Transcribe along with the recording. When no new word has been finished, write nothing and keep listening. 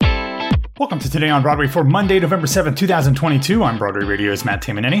Welcome to Today on Broadway for Monday, November 7th, 2022. I'm Broadway Radio's Matt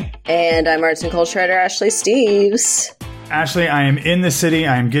Tamanini. And I'm arts and culture writer Ashley Steves. Ashley, I am in the city.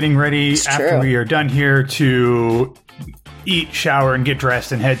 I am getting ready after we are done here to eat, shower, and get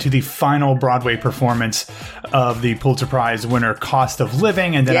dressed and head to the final Broadway performance of the Pulitzer Prize winner, Cost of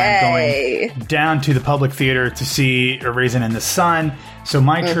Living. And then I'm going down to the Public Theater to see A Raisin in the Sun. So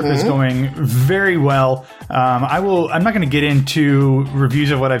my trip is going very well. I'm not going to get into reviews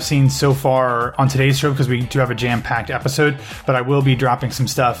of what I've seen so far on today's show because we do have a jam-packed episode, but I will be dropping some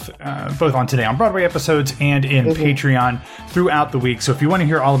stuff both on Today on Broadway episodes and in Patreon throughout the week. So if you want to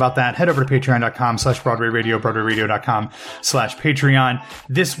hear all about that, head over to patreon.com/BroadwayRadio, BroadwayRadio.com/Patreon.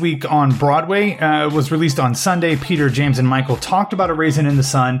 This week on Broadway was released on Sunday. Peter, James, and Michael talked about A Raisin in the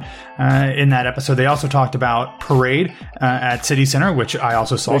Sun in that episode. They also talked about Parade at City Center, which I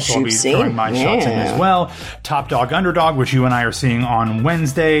also saw, so I'll be throwing my shots in as well. Top Dog Underdog, which you and I are seeing on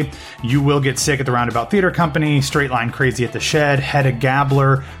Wednesday. You Will Get Sick at the Roundabout Theater Company. Straight Line Crazy at the Shed. Hedda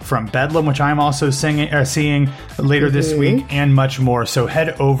Gabler from Bedlam, which I'm also seeing later this week, and much more. So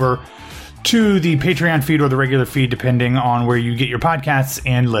head over to the Patreon feed or the regular feed, depending on where you get your podcasts,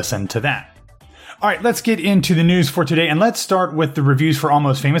 and listen to that. All right, let's get into the news for today, and let's start with the reviews for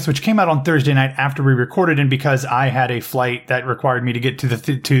Almost Famous, which came out on Thursday night after we recorded, and because I had a flight that required me to get to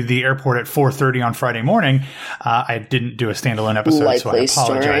the airport at 4:30 on Friday morning, I didn't do a standalone episode, so I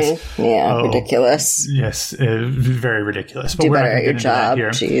apologize. Yeah, ridiculous. Yes, very ridiculous. But do we're better not at your job,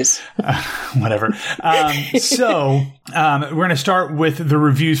 here. jeez. Whatever. So we're going to start with the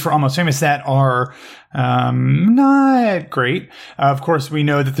reviews for Almost Famous that are not great. Of course, we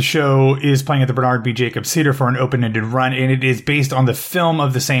know that the show is playing at the Bernard B. Jacobs Theater for an open-ended run, and it is based on the film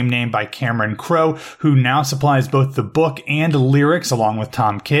of the same name by Cameron Crowe, who now supplies both the book and lyrics along with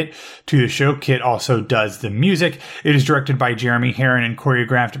Tom Kitt to the show. Kitt also does the music. It is directed by Jeremy Herron and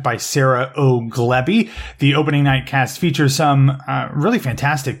choreographed by Sarah O'Gleby. The opening night cast features some really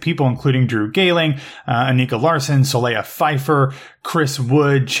fantastic people, including Drew Gehling, Anika Larson, Soleil Pfeiffer, Chris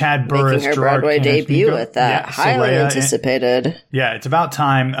Wood, Chad Burris, making her Gerard Broadway Canis, debut at that. Highly anticipated. Yeah, it's about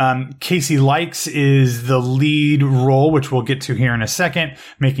time. Casey Likes is the lead role, which we'll get to here in a second,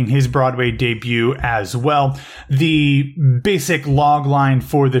 making his Broadway debut as well. The basic log line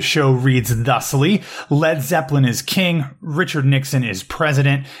for the show reads thusly: Led Zeppelin is king, Richard Nixon is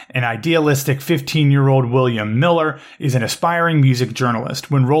president, an idealistic 15-year-old William Miller is an aspiring music journalist.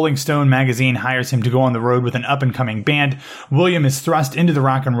 When Rolling Stone magazine hires him to go on the road with an up-and-coming band, William is thrust into the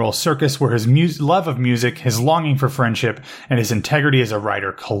rock and roll circus where his love of music, his longing for friendship, and his integrity as a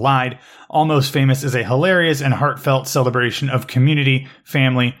writer collide. Almost Famous is a hilarious and heartfelt celebration of community,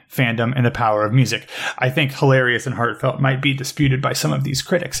 family, fandom, and the power of music. I think hilarious and heartfelt might be disputed by some of these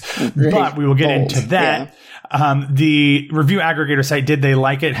critics, but we will get into that. Yeah. The review aggregator site Did They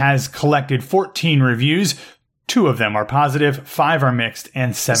Like It has collected 14 reviews. 2 of them are positive, 5 are mixed,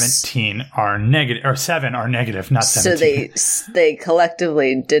 and 17 are negative, or 7 are negative, not 17. So they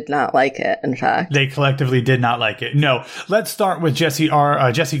collectively did not like it, in fact. They collectively did not like it. No. Let's start with Jesse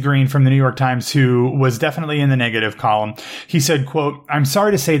Green from the New York Times, who was definitely in the negative column. He said, quote, "I'm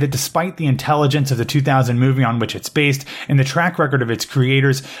sorry to say that despite the intelligence of the 2000 movie on which it's based and the track record of its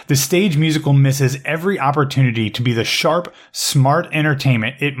creators, the stage musical misses every opportunity to be the sharp, smart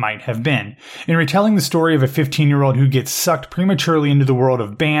entertainment it might have been. In retelling the story of a 15-year-old who gets sucked prematurely into the world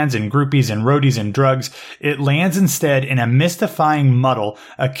of bands and groupies and roadies and drugs, it lands instead in a mystifying muddle,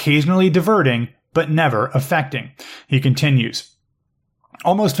 occasionally diverting, but never affecting." He continues,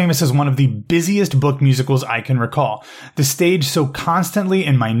 "Almost Famous is one of the busiest book musicals I can recall. The stage so constantly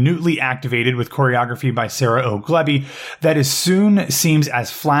and minutely activated with choreography by Sarah O'Gleby that it soon seems as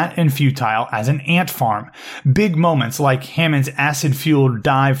flat and futile as an ant farm. Big moments like Hammond's acid-fueled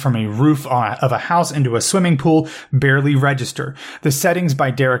dive from a roof of a house into a swimming pool barely register. The settings by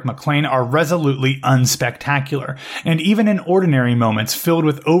Derek McLean are resolutely unspectacular. And even in ordinary moments filled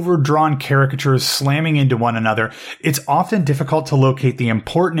with overdrawn caricatures slamming into one another, it's often difficult to locate the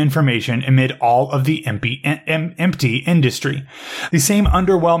important information amid all of the empty industry. The same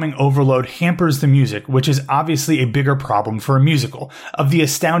underwhelming overload hampers the music, which is obviously a bigger problem for a musical. Of the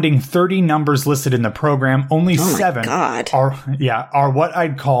astounding 30 numbers listed in the program, only 7 are what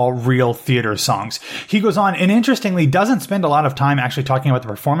I'd call real theater songs." He goes on and interestingly doesn't spend a lot of time actually talking about the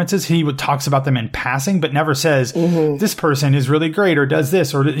performances. He talks about them in passing, but never says this person is really great or does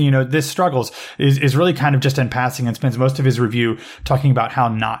this or, this struggles. Is really kind of just in passing, and spends most of his review talking about how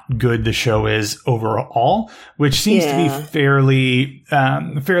not good the show is overall, which seems to be fairly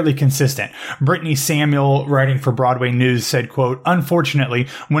consistent. Brittany Samuel, writing for Broadway News, said, quote, "Unfortunately,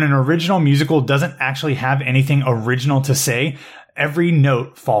 when an original musical doesn't actually have anything original to say, every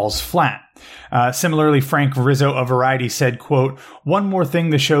note falls flat. Similarly, Frank Rizzo of Variety said, quote, "One more thing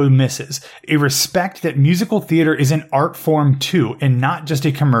the show misses, a respect that musical theater is an art form too, and not just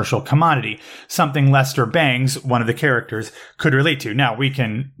a commercial commodity, something Lester Bangs, one of the characters, could relate to." Now, we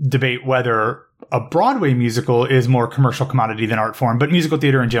can debate whether a Broadway musical is more commercial commodity than art form, but musical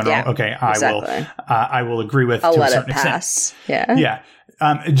theater in general, I will agree with I'll to a let certain it pass. extent. Yeah.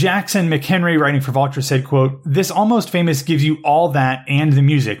 Jackson McHenry, writing for Vulture, said, quote, "This Almost Famous gives you all that and the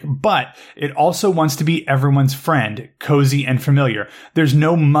music, but it also wants to be everyone's friend, cozy and familiar. There's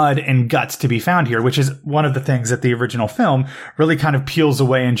no mud and guts to be found here," which is one of the things that the original film really kind of peels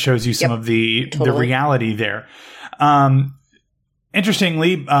away and shows you some of the reality there.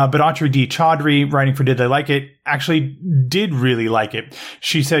 Interestingly, Badautri D. Chaudhry, writing for Did They Like It, actually did really like it.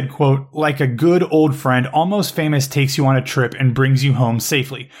 She said, quote, "Like a good old friend, Almost Famous takes you on a trip and brings you home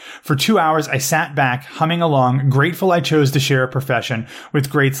safely. For 2 hours, I sat back, humming along, grateful I chose to share a profession with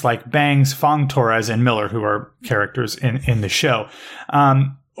greats like Bangs, Fong Torres, and Miller, who are characters in the show."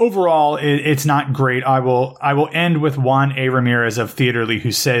 Overall, it's not great. I will end with Juan A. Ramirez of Theaterly,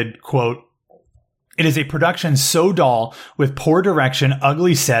 who said, quote, "It is a production so dull, with poor direction,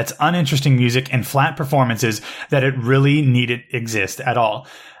 ugly sets, uninteresting music, and flat performances that it really needn't exist at all."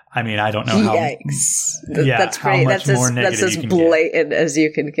 I mean, I don't know how. Yikes! That's pretty. That's as blatant as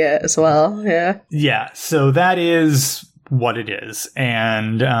you can get as well. Yeah. Yeah. So that is what it is,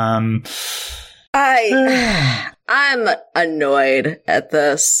 and I'm annoyed at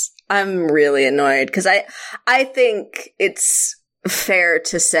this. I'm really annoyed because I think it's fair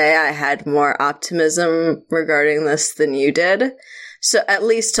to say I had more optimism regarding this than you did. So at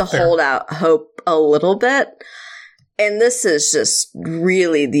least to hold out hope a little bit. And this is just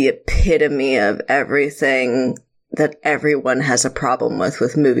really the epitome of everything that everyone has a problem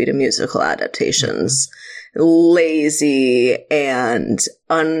with movie to musical adaptations. Lazy and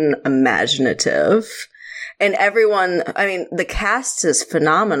unimaginative. And everyone, I mean, the cast is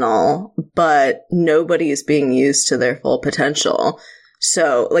phenomenal, but nobody is being used to their full potential.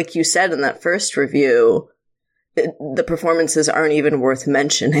 So, like you said in that first review, the performances aren't even worth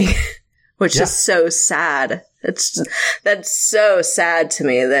mentioning, which is so sad. That's so sad to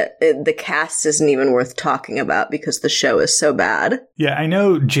me that the cast isn't even worth talking about because the show is so bad. Yeah, I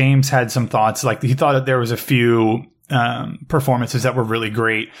know James had some thoughts. Like, he thought that there was a few performances that were really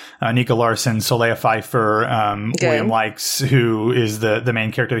great. Nika Larson, Solea Pfeiffer, William Likes, who is the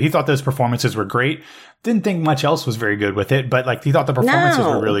main character. He thought those performances were great. Didn't think much else was very good with it, but like he thought the performances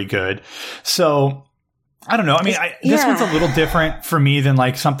were really good. So I don't know. I mean, this one's a little different for me than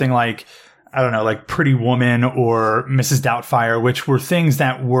like something like, I don't know, like Pretty Woman or Mrs. Doubtfire, which were things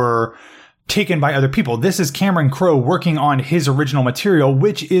that were taken by other people. This is Cameron Crowe working on his original material,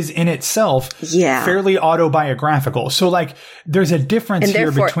 which is in itself fairly autobiographical. So like there's a difference and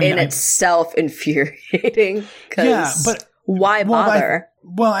here between in itself infuriating. But why bother?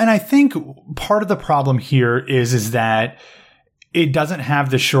 And I think part of the problem here is that it doesn't have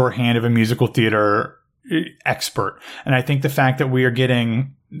the shorthand of a musical theater expert. And I think the fact that we are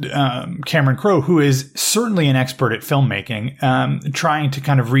getting Cameron Crowe, who is certainly an expert at filmmaking, trying to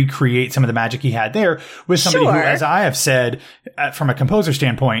kind of recreate some of the magic he had there with somebody who, as I have said, from a composer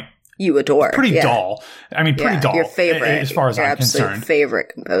standpoint, you adore. Pretty dull. I mean, pretty dull. Your favorite, as far as I'm concerned.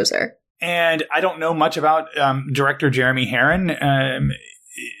 Favorite composer. And I don't know much about director Jeremy Herron.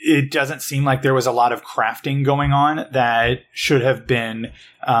 It doesn't seem like there was a lot of crafting going on that should have been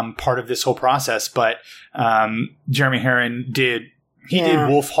part of this whole process. But Jeremy Herron did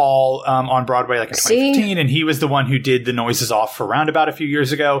Wolf Hall on Broadway like in 2015, and he was the one who did The Noises Off for Roundabout a few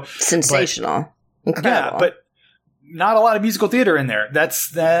years ago. Sensational. Incredible. Yeah, but not a lot of musical theater in there. That's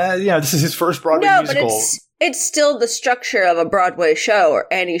this is his first Broadway musical. But it's still the structure of a Broadway show, or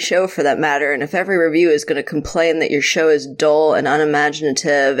any show for that matter. And if every review is going to complain that your show is dull and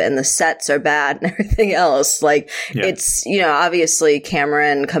unimaginative and the sets are bad and everything else, it's, obviously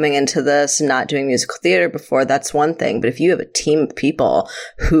Cameron coming into this and not doing musical theater before, that's one thing. But if you have a team of people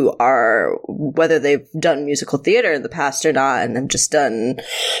who are, whether they've done musical theater in the past or not, and have just done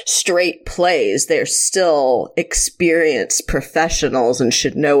straight plays, they're still experienced professionals and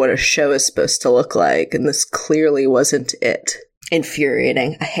should know what a show is supposed to look like. And this clearly wasn't it.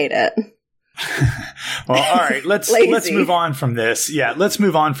 Infuriating. I hate it. Well, all right. Let's move on from this. Yeah, let's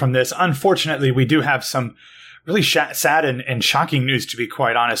move on from this. Unfortunately, we do have some really sad and shocking news, to be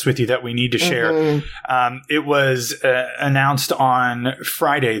quite honest with you, that we need to share. Mm-hmm. It was announced on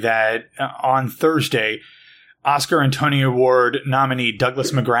Friday that on Thursday, Oscar and Tony Award nominee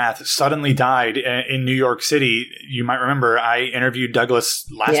Douglas McGrath suddenly died in New York City. You might remember I interviewed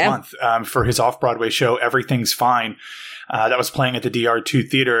Douglas last month for his off-Broadway show, Everything's Fine, that was playing at the DR2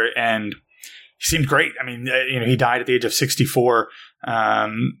 Theater. And he seemed great. I mean, he died at the age of 64.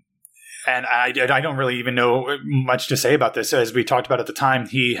 And I don't really even know much to say about this. As we talked about at the time,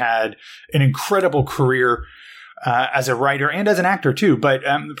 he had an incredible career as a writer and as an actor too, but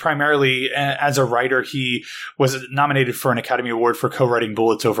primarily as a writer. He was nominated for an Academy Award for co-writing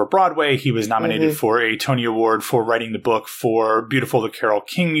Bullets Over Broadway. He was nominated for a Tony Award for writing the book for Beautiful, the Carole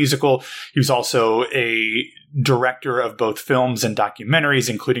King musical. He was also a director of both films and documentaries,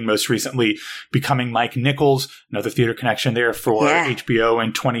 including most recently Becoming Mike Nichols, another theater connection there for HBO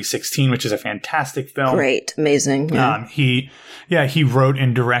in 2016, which is a fantastic film. Great. Amazing. Yeah. He wrote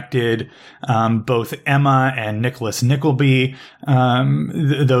and directed both Emma and Nicholas Nickleby,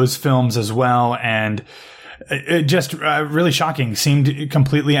 those films as well. And it just really shocking. Seemed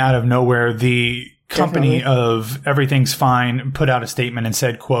completely out of nowhere. The company of Everything's Fine put out a statement and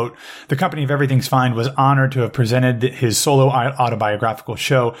said, quote, "The company of Everything's Fine was honored to have presented his solo autobiographical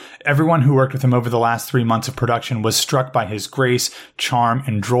show. Everyone who worked with him over the last 3 months of production was struck by his grace, charm,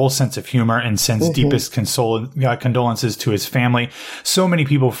 and droll sense of humor and sends deepest condolences to his family." So many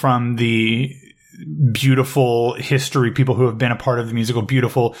people from the Beautiful history, people who have been a part of the musical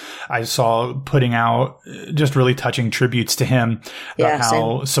Beautiful, I saw putting out just really touching tributes to him about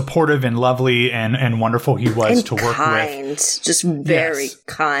how supportive and lovely and wonderful he was and to work with. Just very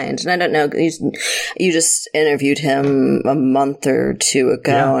kind. And I don't know, you just interviewed him a month or two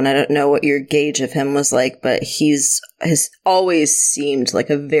ago, and I don't know what your gauge of him was like, but has always seemed like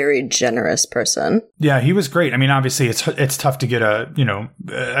a very generous person. Yeah, he was great. I mean, obviously it's tough to get a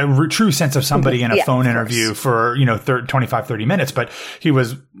true sense of somebody in a phone interview for, 25, 30 minutes, but he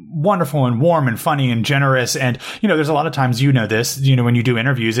was wonderful and warm and funny and generous. And, there's a lot of times, this, when you do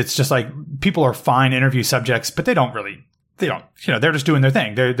interviews, it's just like people are fine interview subjects, but they're just doing their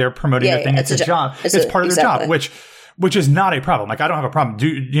thing. They're promoting their thing. It's a job. It's part of their job, which is not a problem. Like, I don't have a problem.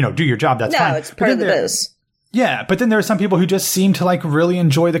 Do your job. That's fine. No, it's part of the biz. Yeah, but then there are some people who just seem to really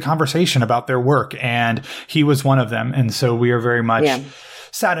enjoy the conversation about their work, and he was one of them. And so we are very much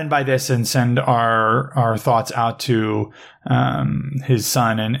saddened by this and send our thoughts out to his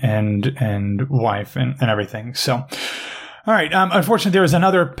son and wife and everything. So, all right. Unfortunately, there is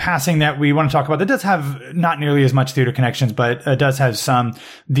another passing that we want to talk about that does have not nearly as much theater connections, but does have some.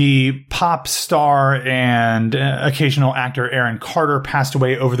 The pop star and occasional actor Aaron Carter passed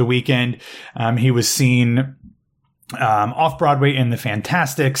away over the weekend. He was seen off Broadway in The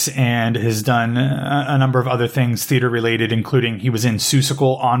Fantastics and has done a number of other things theater related, including he was in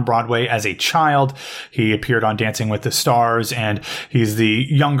Seussical on Broadway as a child. He appeared on Dancing with the Stars, and he's the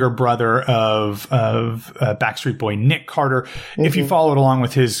younger brother of Backstreet Boy Nick Carter. If you followed along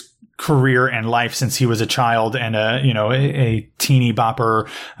with his career and life since he was a child and a teeny bopper,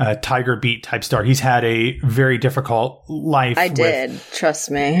 Tiger Beat type star, he's had a very difficult life. Trust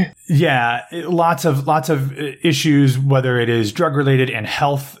me. Yeah, lots of issues, whether it is drug related and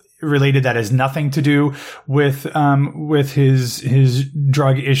health related that has nothing to do with his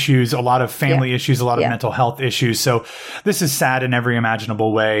drug issues, a lot of family issues, a lot of mental health issues. So this is sad in every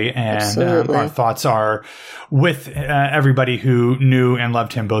imaginable way. And our thoughts are with everybody who knew and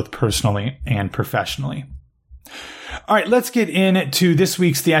loved him both personally and professionally. All right, let's get into this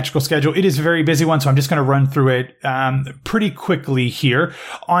week's theatrical schedule. It is a very busy one, so I'm just going to run through it pretty quickly here.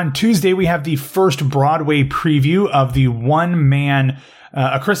 On Tuesday, we have the first Broadway preview of the one-man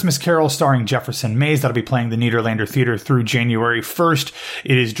A Christmas Carol starring Jefferson Mays. That'll be playing the Nederlander Theater through January 1st.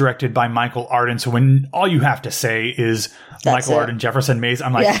 It is directed by Michael Arden. So when all you have to say is Michael Arden, Jefferson Mays,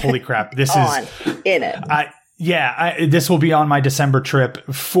 I'm like, holy crap, this is in it. This will be on my December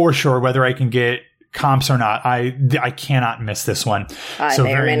trip for sure, whether I can get comps or not. I cannot miss this one. I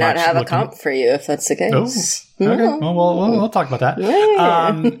may or may not have a comp for you if that's the case. Okay. Well, we'll talk about that.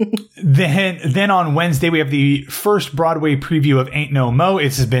 Then on Wednesday, we have the first Broadway preview of Ain't No Mo.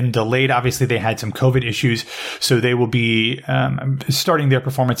 It has been delayed. Obviously, they had some COVID issues, so they will be starting their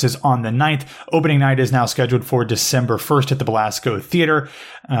performances on the 9th. Opening night is now scheduled for December 1st at the Belasco Theater.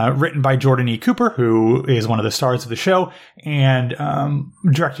 Written by Jordan E. Cooper, who is one of the stars of the show, and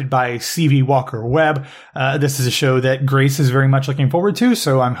directed by C.V. Walker Webb. This is a show that Grace is very much looking forward to,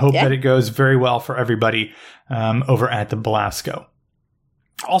 so I hope that it goes very well for everybody over at the Belasco.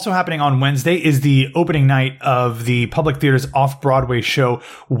 Also happening on Wednesday is the opening night of the Public Theater's off-Broadway show,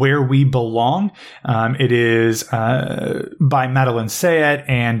 Where We Belong. It is by Madeline Sayed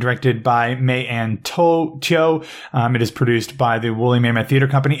and directed by May Ann Teo. It is produced by the Woolly Mammoth Theater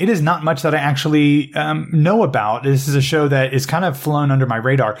Company. It is not much that I actually know about. This is a show that is kind of flown under my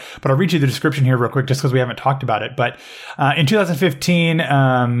radar, but I'll read you the description here real quick just because we haven't talked about it. But in 2015,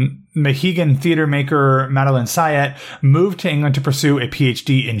 Mohegan theater maker Madeline Syed moved to England to pursue a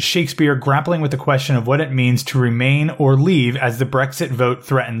PhD in Shakespeare, grappling with the question of what it means to remain or leave as the Brexit vote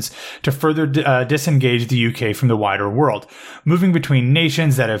threatens to further disengage the UK from the wider world. Moving between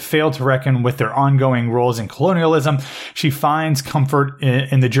nations that have failed to reckon with their ongoing roles in colonialism, she finds comfort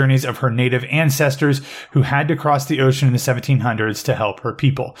in the journeys of her native ancestors who had to cross the ocean in the 1700s to help her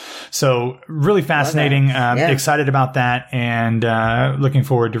people. So really fascinating. Excited about that, and looking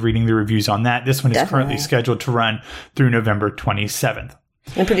forward to reading the reviews on that. This one is currently scheduled to run through November 27th.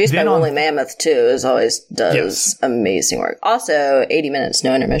 And produced by Woolly Mammoth, too, as always does amazing work. Also, 80 minutes,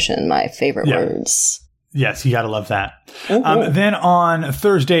 no intermission, my favorite words. Yes, you gotta love that. Then on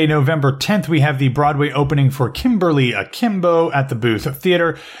Thursday, November 10th, we have the Broadway opening for Kimberly Akimbo at the Booth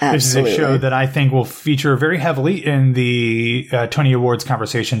Theater. Absolutely. This is a show that I think will feature very heavily in the Tony Awards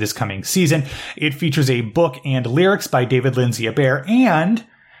conversation this coming season. It features a book and lyrics by David Lindsay-Abaire and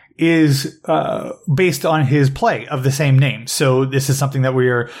is based on his play of the same name. So this is something that we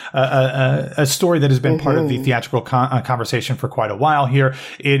are a story that has been part of the theatrical conversation for quite a while here.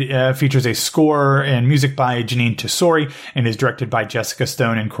 It features a score and music by Janine Tesori and is directed by Jessica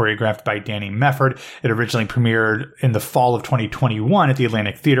Stone and choreographed by Danny Mefford. It originally premiered in the fall of 2021 at the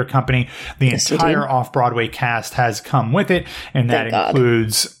Atlantic Theater Company. The entire off-Broadway cast has come with it, and that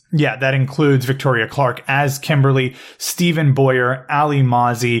includes... Yeah, that includes Victoria Clark as Kimberly, Stephen Boyer, Ali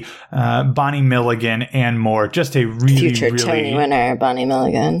Mozzie, Bonnie Milligan, and more. Just a really, future Tony winner, Bonnie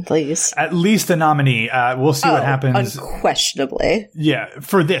Milligan, please. At least a nominee. We'll see what happens. Unquestionably. Yeah,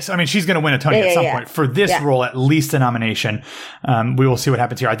 for this. I mean, she's going to win a Tony at some point. For this role, at least a nomination. We will see what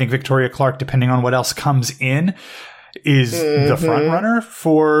happens here. I think Victoria Clark, depending on what else comes in, is the front runner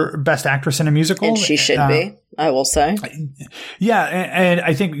for Best Actress in a Musical. And she should be, I will say. Yeah, and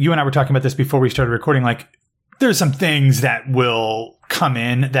I think you and I were talking about this before we started recording. Like, there's some things that will come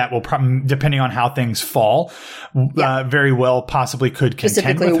in that will probably, depending on how things fall, very well possibly could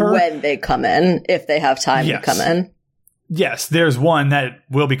contend with her. Specifically when they come in, if they have time to come in. Yes, there's one that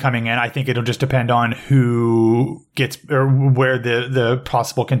will be coming in. I think it'll just depend on who gets, or where the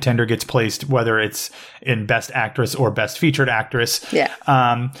possible contender gets placed, whether it's in Best Actress or Best Featured Actress. Yeah.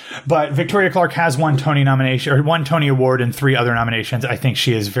 But Victoria Clark has one Tony nomination, or one Tony Award and 3 other nominations. I think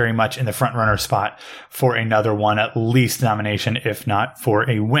she is very much in the front runner spot for another one, at least nomination, if not for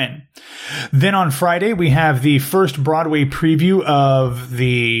a win. Then on Friday, we have the first Broadway preview of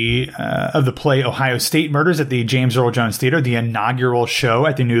the play Ohio State Murders at the James Earl Jones Theater, the inaugural show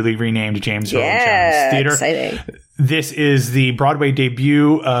at the newly renamed James Earl Jones Theater. Exciting. This is the Broadway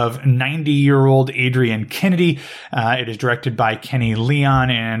debut of 90-year-old Adrienne Kennedy. It is directed by Kenny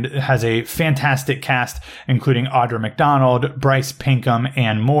Leon and has a fantastic cast, including Audra McDonald, Bryce Pinkham,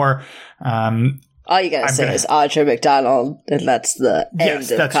 and more. All you gotta say is Audra McDonald, and that's the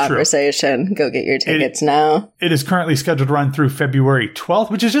end of conversation. True. Go get your tickets now. It is currently scheduled to run through February 12th,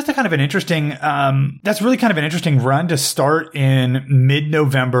 which is just a kind of an interesting, that's really kind of an interesting run to start in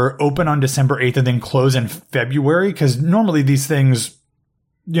mid-November, open on December 8th, and then close in February, because normally these things,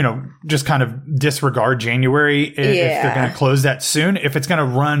 you know, just kind of disregard January if they're going to close that soon. If it's going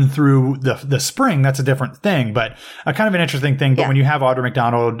to run through the spring, that's a different thing, but a kind of an interesting thing. But when you have Audra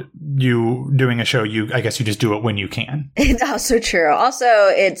McDonald, you doing a show, I guess you just do it when you can. It's also true. Also,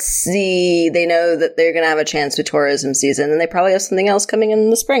 they know that they're going to have a chance with tourism season, and they probably have something else coming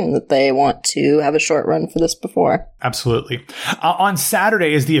in the spring that they want to have a short run for this before. Absolutely. On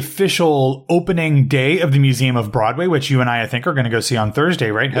Saturday is the official opening day of the Museum of Broadway, which you and I think, are going to go see on Thursday,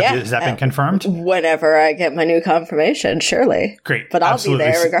 right? Has that been confirmed? Whenever I get my new confirmation, surely. Great. But I'll be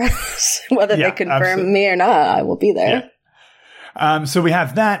there regardless. Whether they confirm me or not, I will be there. Yeah. So we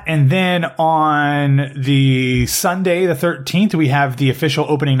have that. And then on the Sunday, the 13th, we have the official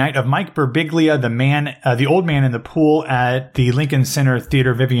opening night of Mike Birbiglia, the old man in the pool at the Lincoln Center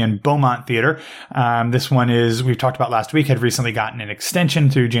Theater, Vivian Beaumont Theater. This one we've talked about last week, had recently gotten an extension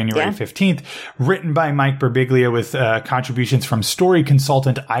through January 15th, written by Mike Birbiglia with contributions from story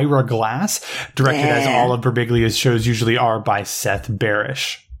consultant Ira Glass, directed as all of Birbiglia's shows usually are by Seth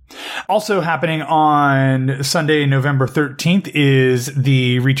Barish. Also happening on Sunday, November 13th is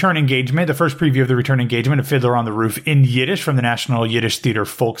the return engagement, the first preview of the return engagement of Fiddler on the Roof in Yiddish from the National Yiddish Theater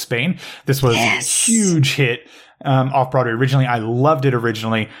Folksbane. This was a huge hit off-Broadway originally. I loved it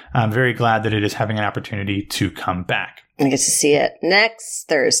originally. I'm very glad that it is having an opportunity to come back. I get to see it next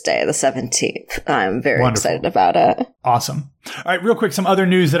Thursday, the 17th. I'm very excited about it. Awesome. All right, real quick, some other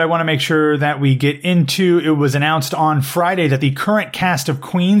news that I want to make sure that we get into. It was announced on Friday that the current cast of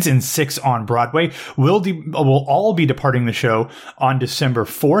Queens in 6 on Broadway will all be departing the show on December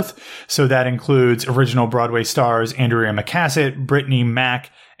 4th. So that includes original Broadway stars Andrea McCassett, Brittany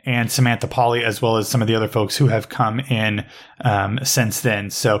Mack, and Samantha Pauly, as well as some of the other folks who have come in since then.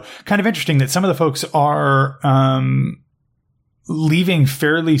 So kind of interesting that some of the folks are leaving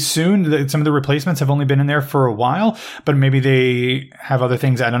fairly soon. Some of the replacements have only been in there for a while, but maybe they have other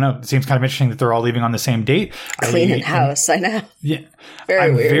things. I don't know. It seems kind of interesting that they're all leaving on the same date. Cleaning house, I know. Yeah.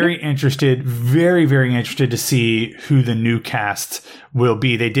 I'm weird. Very interested, very, very interested to see who the new cast will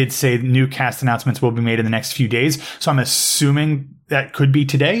be. They did say new cast announcements will be made in the next few days. So I'm assuming that could be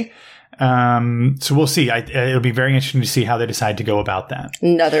today. So we'll see. It'll be very interesting to see how they decide to go about that.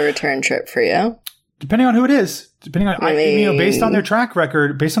 Another return trip for you. Depending on who it is. Depending on, based on their track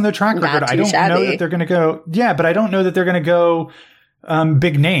record, I don't know that they're going to go. Yeah, but I don't know that they're going to go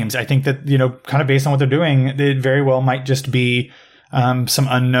big names. I think that, kind of based on what they're doing, it very well might just be some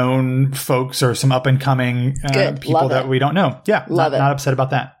unknown folks or some up and coming people that we don't know. Yeah, not upset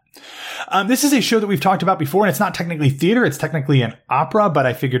about that. This is a show that we've talked about before, and it's not technically theater. It's technically an opera, but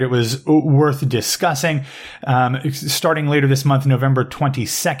I figured it was worth discussing. Starting later this month, November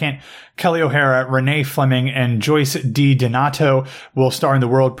 22nd, Kelly O'Hara, Renee Fleming, and Joyce DiDonato will star in the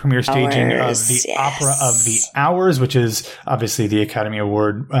world premiere staging of the Opera of the Hours, which is obviously the Academy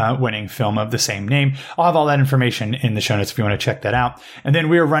Award winning film of the same name. I'll have all that information in the show notes if you want to check that out. And then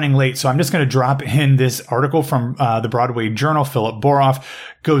we are running late, so I'm just going to drop in this article from the Broadway Journal. Philip Boroff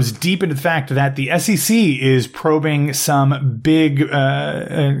goes deep into the fact that the SEC is probing some big,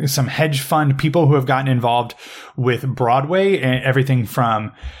 some hedge fund people who have gotten involved with Broadway, and everything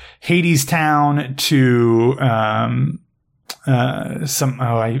from Hadestown to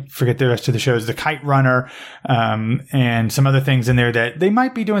I forget the rest of the shows, The Kite Runner, and some other things in there that they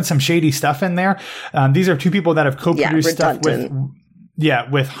might be doing some shady stuff in there. These are two people that have co-produced stuff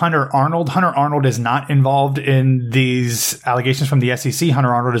with Hunter Arnold. Hunter Arnold is not involved in these allegations from the SEC.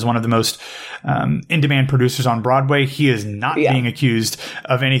 Hunter Arnold is one of the most in-demand producers on Broadway. He is not being accused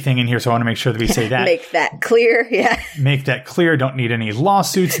of anything in here, so I want to make sure that we say that. Make that clear, Make that clear. Don't need any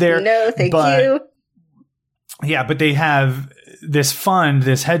lawsuits there. No, thank you. Yeah, but they have this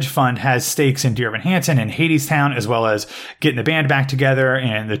hedge fund has stakes in Dear Evan Hansen and Hadestown, as well as getting the band back together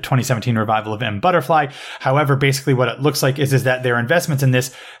and the 2017 revival of M. Butterfly. However, basically what it looks like is that their investments in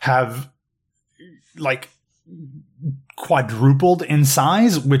this have quadrupled in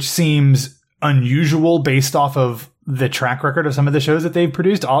size, which seems unusual based off of the track record of some of the shows that they've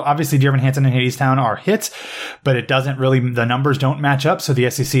produced. Obviously, Dear Evan Hansen and Hadestown are hits, but it doesn't really, the numbers don't match up. So the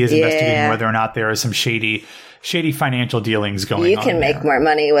SEC is investigating whether or not there is some shady financial dealings going on. You can make more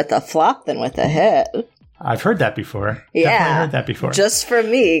money with a flop than with a hit. I've heard that before. Yeah. Definitely heard that before. Just for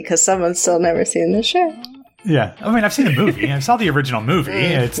me, because someone's still never seen the show. Yeah. I mean, I've seen the movie. I saw the original movie.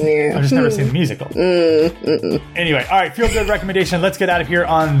 I've just never seen the musical. Anyway, all right. Feel good recommendation. Let's get out of here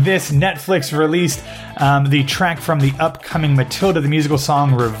on this. Netflix released the track from the upcoming Matilda the musical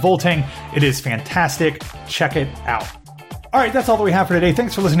song, Revolting. It is fantastic. Check it out. All right, that's all that we have for today.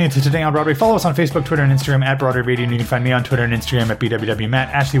 Thanks for listening to Today on Broadway. Follow us on Facebook, Twitter, and Instagram at Broadway Radio, and you can find me on Twitter and Instagram at BWWMatt.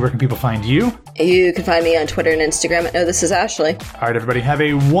 Ashley, where can people find you? You can find me on Twitter and Instagram at No, This Is Ashley. All right, everybody, have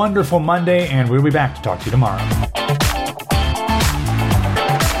a wonderful Monday, and we'll be back to talk to you tomorrow.